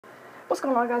What's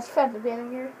going on, guys? Phantom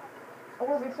Gaming here. And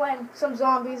we'll be playing some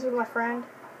zombies with my friend.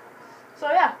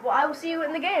 So yeah, well, I will see you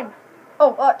in the game.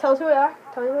 Oh, tell us who we are.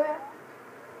 Tell you who we are.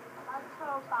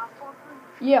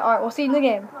 Yeah, alright, we'll see you in the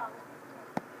game.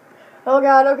 Oh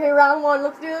god, okay, round one,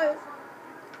 let's do this.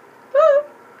 Woo!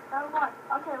 Round one.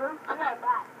 Okay, we're back.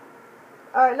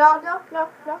 Alright, no.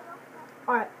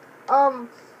 Alright,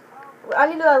 I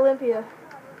need the Olympia.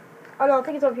 Oh no, I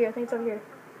think it's over here,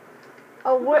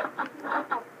 Oh, what,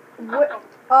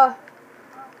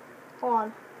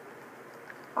 hold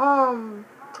on.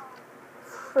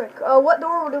 Frick. What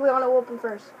door do we want to open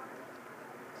first?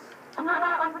 I'm not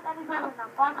gonna open any door now.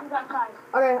 Boxes outside.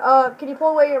 Okay, can you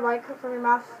pull away your mic from your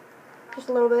mouth? Just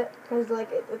a little bit, because,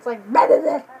 like, it's like, blah, blah,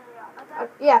 blah.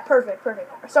 Yeah, perfect.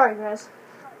 Sorry, guys.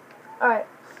 Alright.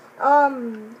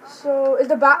 So, is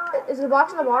the box in the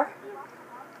bar?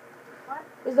 What?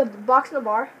 Is the box in the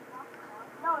bar?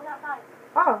 No, it's outside.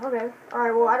 Oh, okay.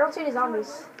 Alright, well, I don't see any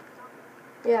zombies.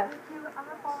 Yeah. I'm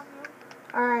gonna follow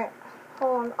you. Alright.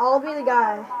 Hold on. I'll be the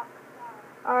guy.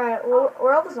 Alright, well,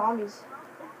 where are all the zombies?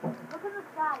 Look at the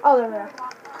sky. Oh, there they are.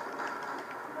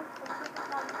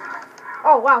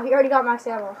 Oh, wow, he already got max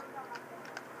ammo.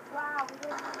 Wow, we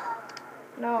didn't do that.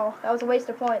 No, that was a waste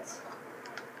of points.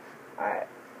 Alright.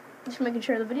 Just making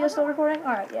sure the video's still recording.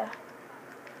 Alright, yeah.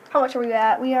 How much are we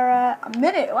at? We are at a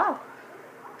minute. Wow.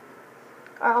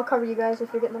 Alright, I'll cover you guys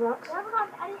if you're getting the box. We haven't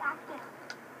gotten any action.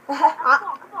 Come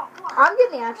on. I'm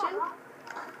getting the action.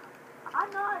 I'm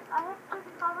not. I have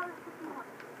 551.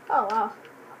 Oh, wow.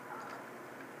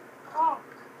 Oh,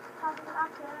 time to get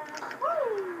action.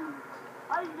 Woo!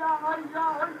 Hiya.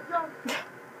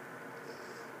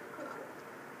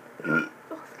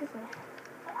 Oh, excuse me.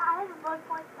 I have 1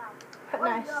 point now.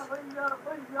 Nice. Hiya.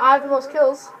 I have the most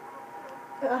kills.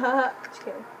 Just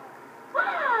kidding. I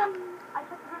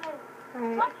took the grenade.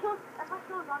 Alright. My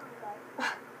kills on me,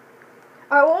 guys.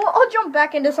 Alright, well, I'll jump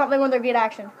back into something when they get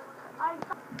action.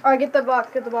 Alright, get the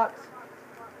box.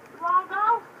 Long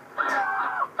go.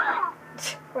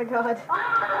 Oh my god.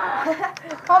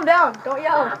 Calm down. Don't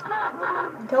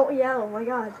yell. Oh my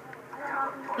god.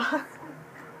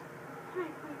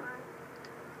 Street sweeper.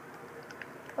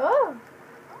 Oh.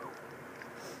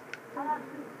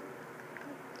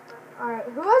 Alright,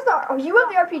 who has the... Oh, you have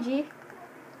the RPG?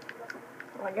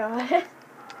 Oh my god.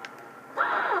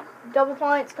 Double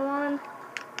points, come on.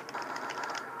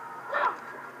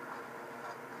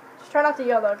 Just try not to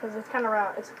yell though, because it's kind of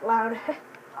loud. It's loud.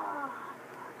 Oh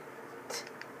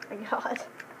my god.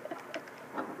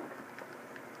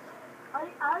 Are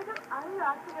you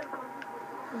actually going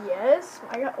to Yes?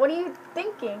 My god, what are you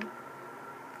thinking?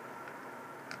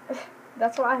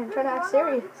 That's why I'm trying to act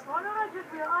serious. What did I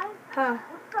just realize? Huh.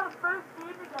 This is our first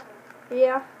game together.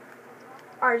 Yeah.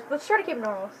 Alright, let's try to keep it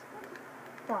normal.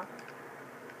 Come on.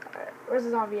 Alright, where's the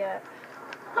zombie at?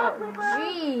 Oh,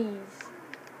 jeez.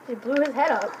 He blew his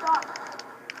head up.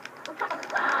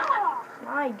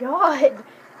 My god.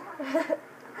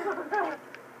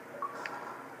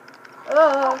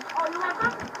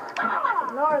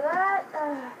 Ignore that.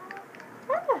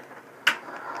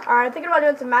 Alright, I'm thinking about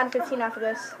doing some Madden 15 after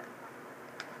this.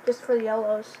 Just for the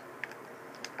yellows.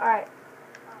 Alright.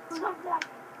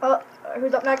 Oh,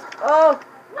 who's up next? Oh!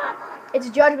 It's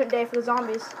Judgment Day for the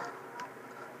zombies.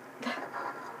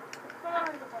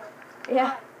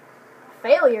 Yeah.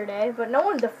 Failure Day? But no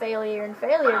one's a failure in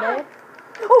Failure Day.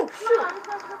 Oh, shoot!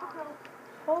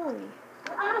 Holy.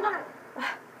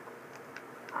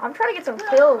 I'm trying to get some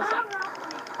kills.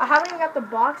 I haven't even got the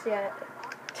box yet.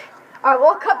 Alright,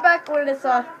 we'll cut back when it's,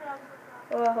 what?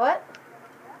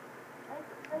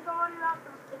 It's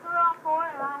around 4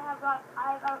 and I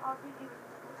have RPG.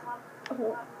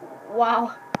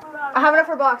 Wow. I have enough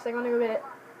for box. I'm gonna go get it.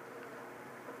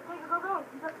 Go.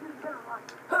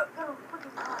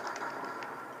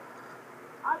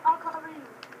 I'll cover you.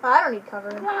 I don't need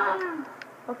covering.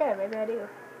 Okay, maybe I do.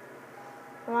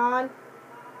 Come on.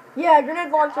 Yeah,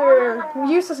 grenade launcher.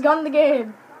 Useless gun in the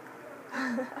game.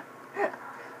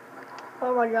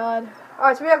 Oh my god.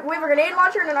 Alright, so we have a grenade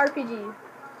launcher and an RPG.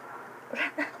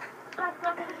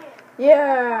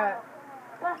 Yeah.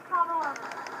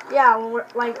 Yeah, when we're,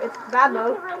 like, it's bad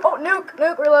mode. Oh,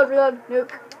 nuke, reload,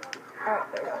 nuke. Alright,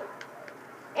 there we go.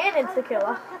 And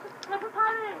insta-killer.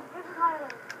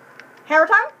 Hammer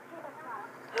time?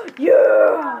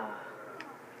 Yeah!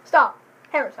 Stop.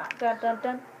 Hammer time.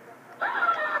 Dun.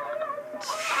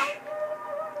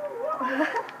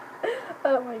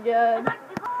 Oh my god.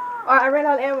 Alright, I ran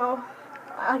out of ammo.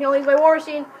 I can only use my war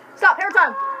machine. Stop, hammer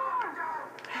time!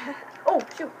 Oh,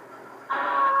 shoot.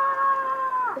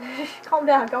 Calm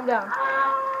down.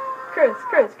 Chris,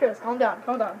 calm down.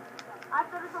 I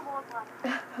finished a wall.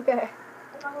 Okay.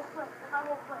 my whole clip.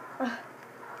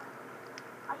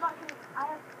 I'm not kidding. I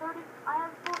have 14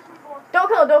 goals. Don't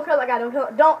kill that guy, don't kill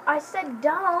it. Don't, I said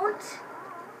don't.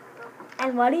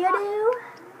 And what do? You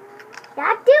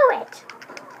gotta do it.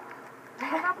 I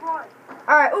got bored.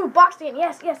 Alright, ooh, boxed in.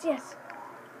 Yes. I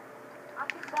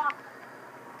can box.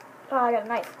 Oh, I got a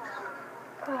knife.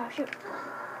 Oh, shoot.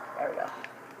 There we go.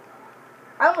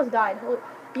 I almost died.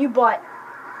 You butt.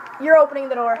 You're opening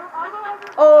the door.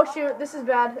 Oh, shoot. This is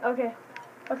bad. Okay.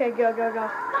 Okay, go.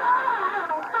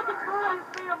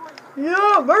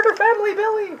 Yeah, murder family,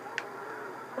 Billy.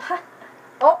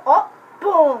 Oh,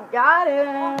 boom. Got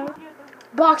him.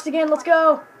 Boxed again. Let's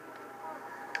go.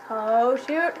 Oh,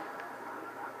 shoot.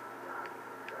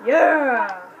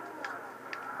 Yeah.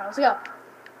 Alright, let's go.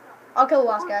 I'll kill the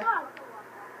last guy.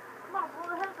 Come on, pull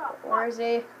the heads up. Where is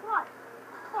he? Come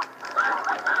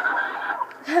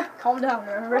on. Calm down,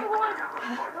 remember? Don't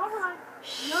worry.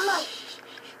 You're like.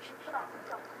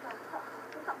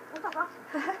 What's up?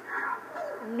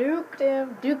 Nuked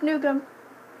him. Duke Nukem.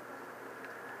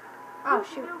 Oh,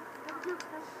 shoot.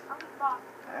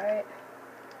 Alright.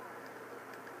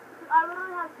 I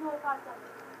literally have 205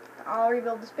 seconds. I'll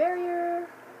rebuild this barrier.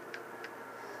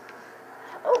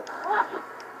 Oh.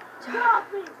 Get off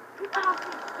me! Get off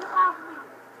me!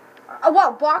 Oh,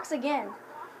 wow, box again.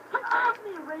 Get off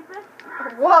me, rapist!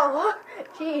 Whoa.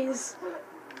 Jeez.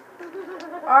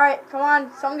 Alright, come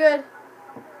on. Something good.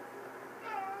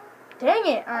 Dang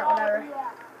it. Alright, whatever.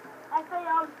 Yeah.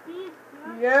 FAL speed,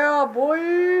 dude. Yeah, boy.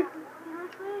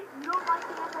 Seriously? You don't like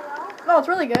the FAL? No, it's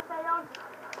really good. FAL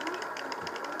speed?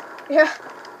 Yeah.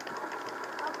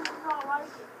 How can you not like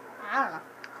it? I don't know.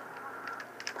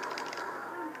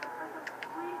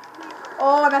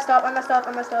 Oh, I messed up. Alright,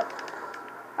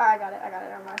 I got it.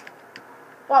 Never mind.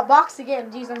 Wow, box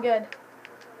again. Jeez, I'm good.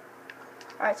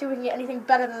 Alright, see if we can get anything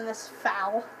better than this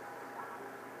foul.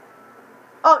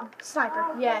 Oh,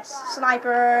 sniper. Yes,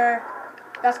 sniper.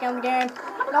 Best gun in the game.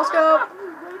 No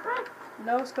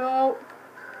scope.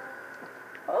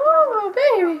 Oh,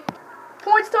 baby.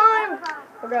 Points time.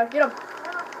 Oh, God, get him.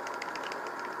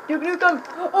 Duke Nukem.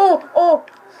 Oh,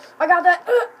 I got that.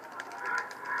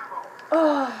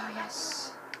 Oh,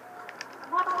 yes.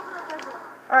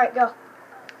 Alright, go.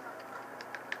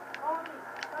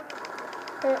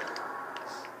 Okay.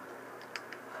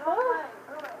 Oh.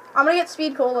 I'm gonna get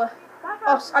speed cola.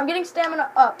 Oh, I'm getting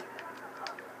stamina up.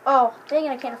 Oh, dang it,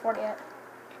 I can't afford it yet.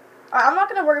 Alright, I'm not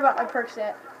gonna worry about my perks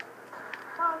yet.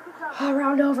 Oh,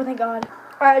 round over, thank God.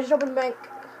 Alright, I just opened the bank.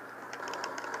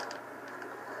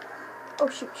 Oh,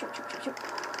 shoot.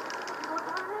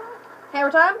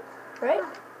 Hammer time? Right?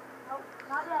 Nope,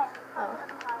 not yet. Oh.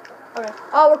 Okay.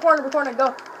 Oh, we're cornered,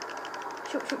 go.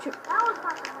 Shoot. That was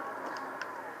my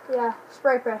Yeah,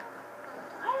 spray.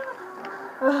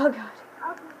 Oh, God.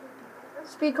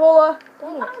 Speed cola.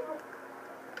 Dang it.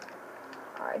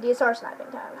 Alright, DSR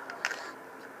sniping time.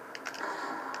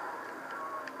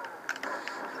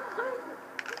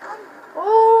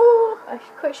 Oh, I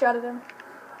quick shot at him.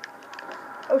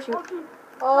 Oh, shoot.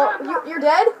 Oh, you're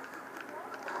dead?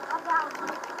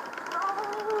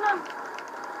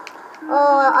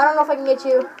 Oh, I don't know if I can get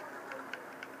you.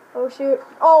 Oh, shoot.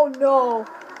 Oh, no.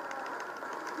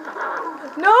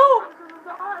 No!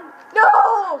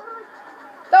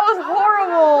 That was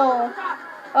horrible.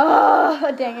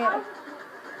 Oh, dang it.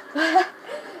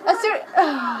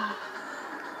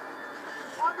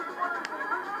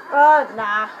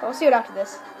 Nah. We'll see it after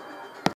this.